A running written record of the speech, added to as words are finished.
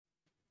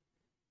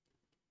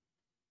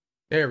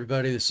Hey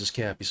everybody, this is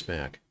Cappy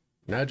Smack,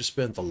 and I just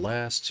spent the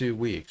last 2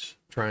 weeks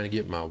trying to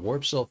get my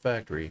warp cell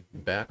factory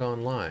back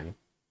online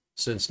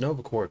since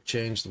NovaCorp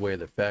changed the way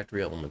that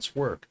factory elements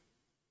work,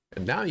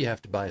 and now you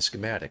have to buy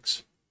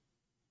schematics.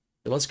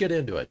 So let's get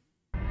into it.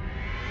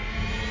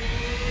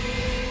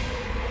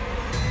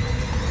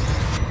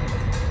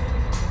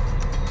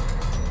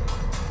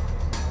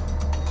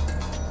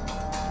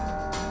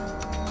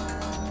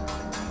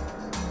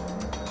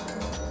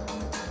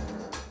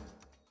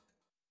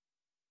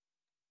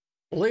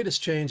 The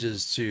latest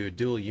changes to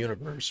Dual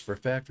Universe for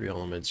factory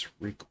elements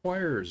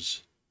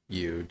requires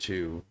you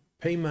to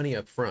pay money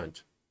up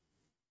front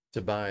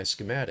to buy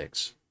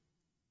schematics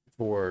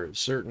for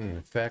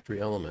certain factory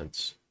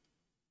elements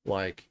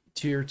like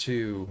Tier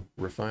 2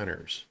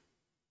 refiners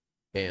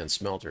and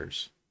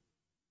smelters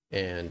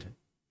and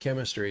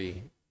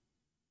chemistry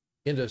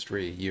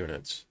industry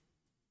units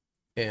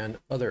and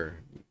other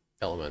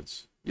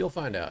elements. You'll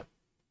find out.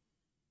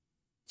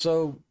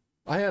 So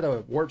I had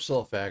a warp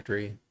cell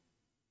factory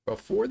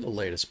before the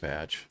latest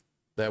patch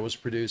that was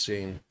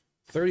producing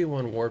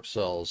 31 warp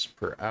cells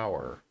per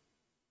hour,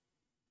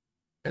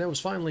 and it was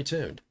finely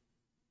tuned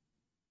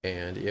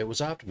and it was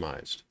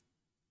optimized,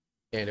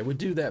 and it would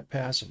do that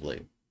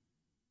passively.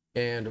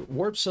 And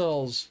warp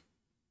cells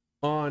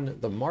on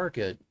the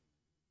market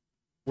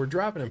were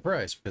dropping in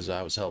price because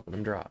I was helping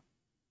them drop,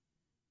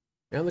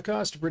 and the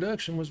cost of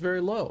production was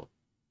very low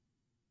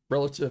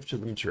relative to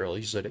the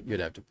materials that you'd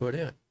have to put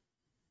in.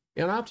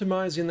 And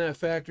optimizing that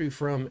factory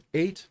from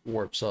 8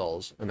 warp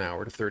cells an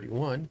hour to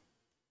 31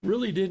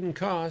 really didn't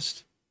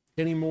cost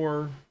any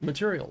more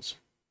materials.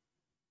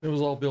 It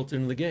was all built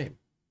into the game.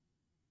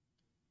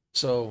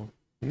 So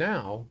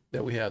now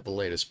that we have the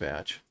latest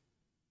patch,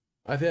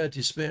 I've had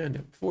to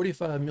spend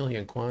 45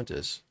 million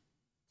Quantus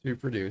to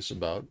produce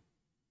about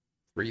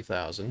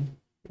 3,000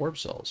 warp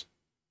cells.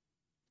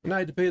 And I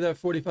had to pay that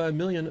 45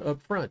 million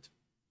up front.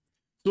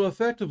 So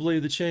effectively,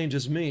 the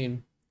changes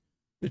mean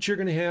that you're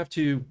going to have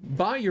to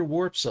buy your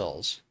warp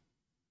cells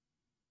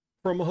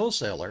from a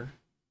wholesaler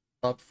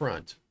up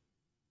front.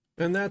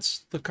 And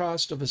that's the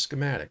cost of a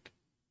schematic.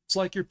 It's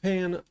like you're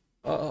paying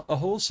a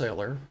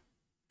wholesaler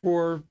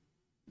for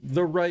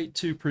the right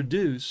to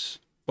produce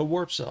a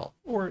warp cell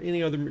or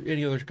any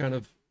other kind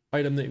of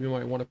item that you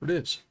might want to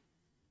produce.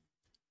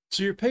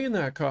 So you're paying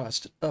that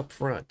cost up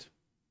front.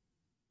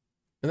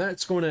 And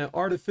that's going to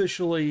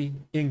artificially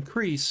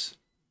increase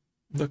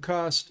the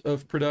cost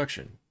of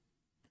production.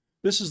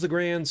 This is the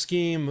grand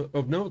scheme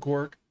of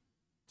NovaCorp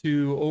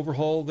to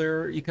overhaul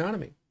their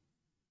economy.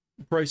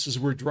 Prices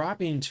were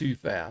dropping too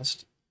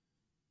fast.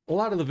 A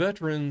lot of the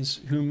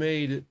veterans who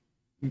made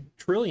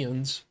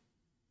trillions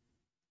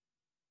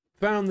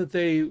found that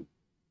they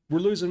were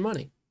losing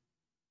money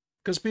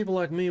because people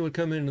like me would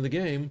come into the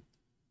game,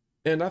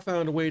 and I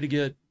found a way to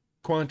get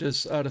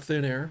Quantus out of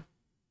thin air,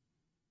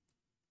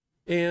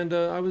 and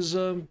I was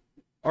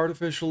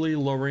artificially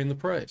lowering the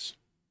price.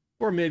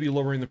 Or maybe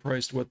lowering the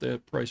price to what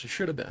the price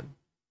should have been.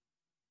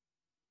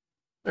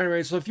 All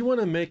right, so if you want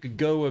to make a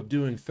go of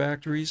doing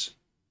factories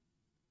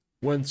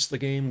once the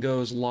game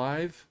goes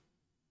live,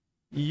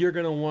 you're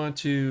going to want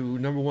to,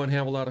 number one,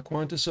 have a lot of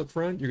Quantus up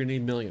front. You're going to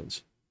need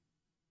millions.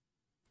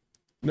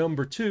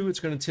 Number two, it's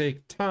going to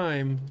take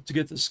time to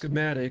get the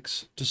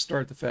schematics to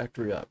start the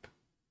factory up.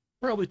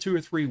 Probably 2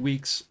 or 3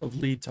 weeks of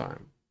lead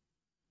time.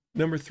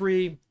 Number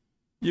three,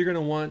 you're going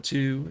to want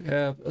to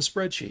have a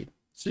spreadsheet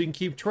so you can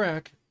keep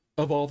track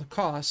of all the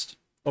cost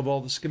of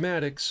all the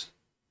schematics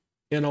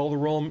and all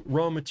the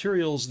raw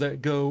materials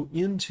that go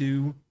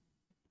into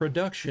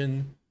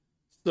production,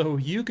 so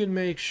you can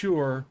make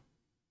sure,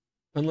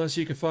 unless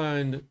you can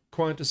find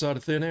Quantus out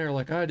of thin air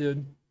like I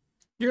did,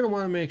 you're going to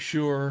want to make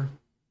sure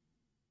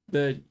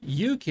that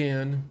you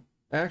can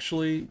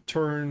actually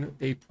turn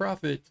a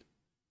profit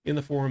in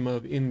the form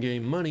of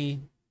in-game money,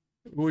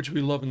 which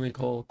we lovingly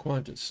call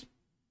Quantus.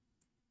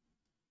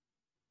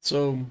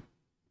 So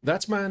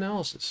that's my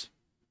analysis.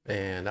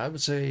 And I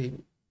would say,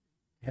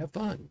 have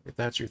fun if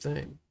that's your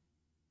thing.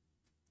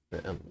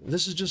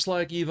 This is just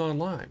like EVE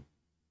Online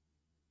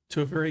to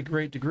a very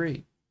great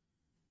degree.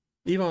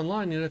 EVE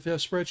Online, you have to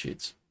have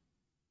spreadsheets.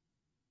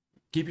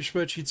 Keep your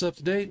spreadsheets up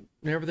to date,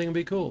 and everything will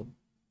be cool.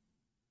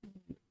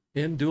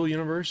 In Dual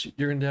Universe,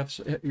 you're gonna have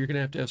to have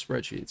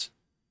spreadsheets.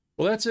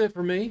 Well, that's it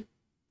for me.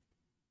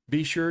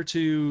 Be sure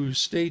to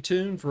stay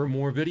tuned for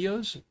more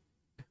videos.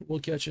 We'll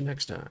catch you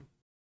next time.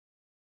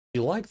 If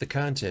you like the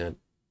content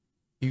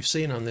you've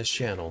seen on this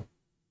channel,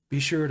 be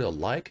sure to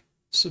like,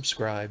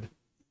 subscribe,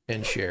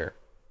 and share.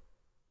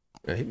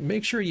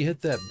 Make sure you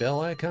hit that bell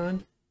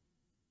icon,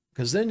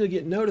 because then you'll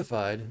get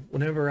notified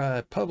whenever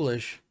I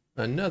publish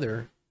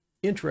another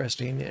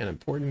interesting and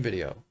important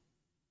video.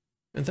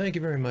 And thank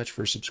you very much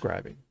for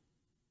subscribing.